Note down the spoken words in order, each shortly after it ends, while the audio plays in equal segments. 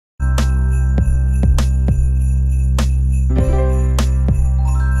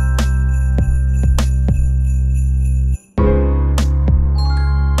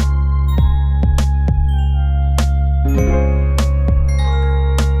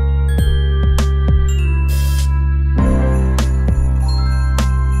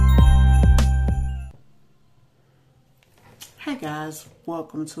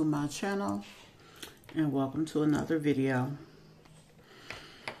Welcome to my channel and welcome to another video.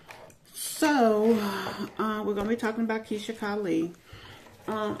 So we're going to be talking about Keesha Kaylee.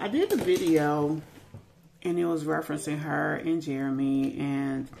 I did a video and it was referencing her and Jeremy,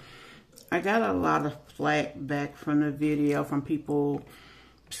 and I got a lot of flack back from the video from people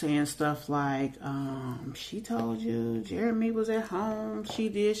saying stuff like, she told you Jeremy was at home, she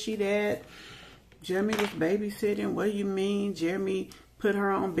did, she that, Jeremy was babysitting, what do you mean, Jeremy put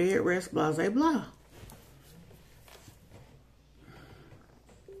her on bed rest, blah, blah, blah.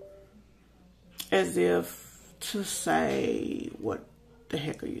 As if to say, what the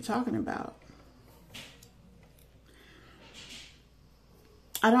heck are you talking about?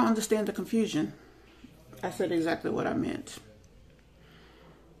 I don't understand the confusion. I said exactly what I meant.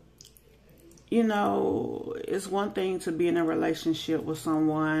 You know, it's one thing to be in a relationship with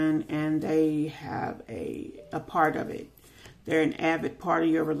someone and they have a part of it. They're an avid part of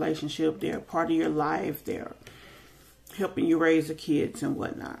your relationship. They're a part of your life. They're helping you raise the kids and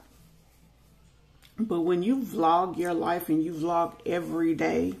whatnot. But when you vlog your life and you vlog every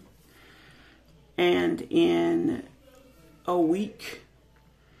day, and in a week,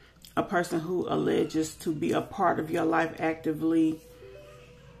 a person who alleges to be a part of your life actively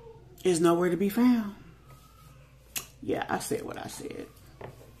is nowhere to be found. Yeah, I said what I said.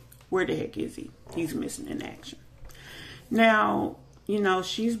 Where the heck is he? He's missing in action. Now, you know,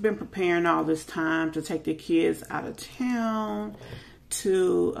 she's been preparing all this time to take the kids out of town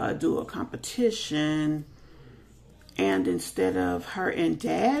to do a competition. And instead of her and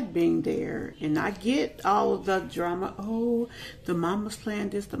dad being there, and I get all of the drama, oh, the mama's playing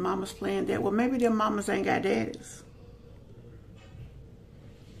this, the mama's playing that. Well, maybe their mamas ain't got daddies.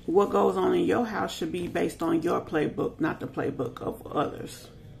 What goes on in your house should be based on your playbook, not the playbook of others.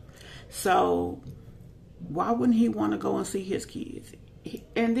 So why wouldn't he want to go and see his kids?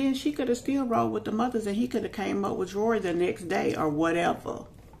 And then she could have still rolled with the mothers and he could have came up with Rory the next day or whatever.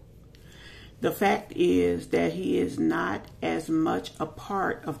 The fact is that he is not as much a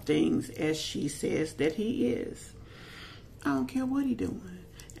part of things as she says that he is. I don't care what he doing.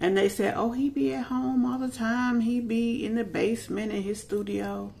 And they said, oh, he be at home all the time. He be in the basement in his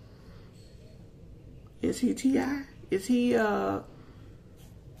studio. Is he T.I.? Is he a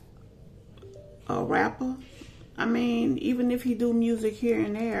rapper? I mean, even if he do music here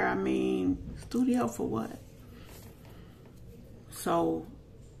and there, I mean, studio for what? So,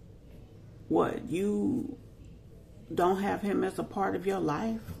 what? You don't have him as a part of your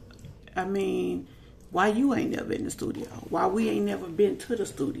life? I mean, why you ain't never in the studio? Why we ain't never been to the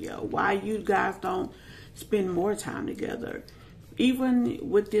studio? Why you guys don't spend more time together? Even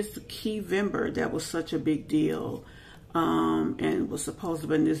with this Keyvember, that was such a big deal, and was supposed to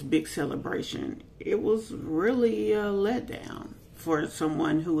be this big celebration. It was really a letdown for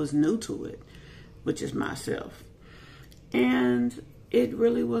someone who was new to it, which is myself. And it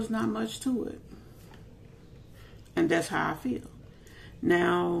really was not much to it. And that's how I feel.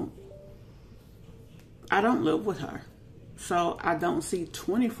 Now, I don't live with her, so I don't see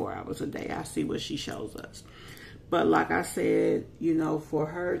 24 hours a day. I see what she shows us. But like I said, you know, for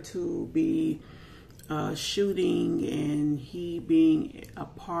her to be shooting and he being a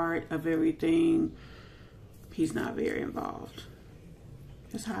part of everything, he's not very involved.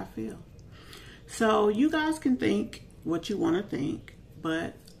 That's how I feel. So you guys can think what you want to think,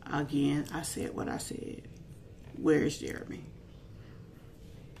 but again, I said what I said. Where's Jeremy?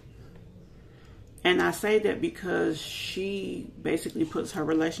 And I say that because she basically puts her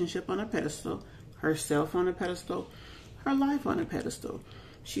relationship on a pedestal, herself on a pedestal, her life on a pedestal.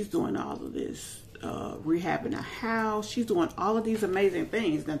 She's doing all of this, rehabbing a house. She's doing all of these amazing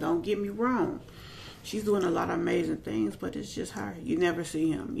things. Now, don't get me wrong. She's doing a lot of amazing things, but it's just her. You never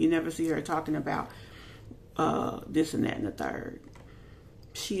see him. You never see her talking about this and that and the third.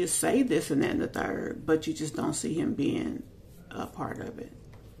 She is say this and that and the third, but you just don't see him being a part of it.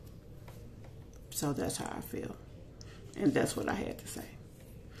 So that's how I feel. And that's what I had to say.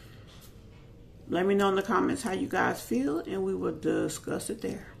 Let me know in the comments how you guys feel, and we will discuss it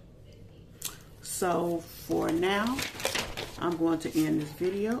there. So for now, I'm going to end this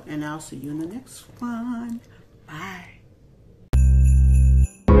video, and I'll see you in the next one. Bye.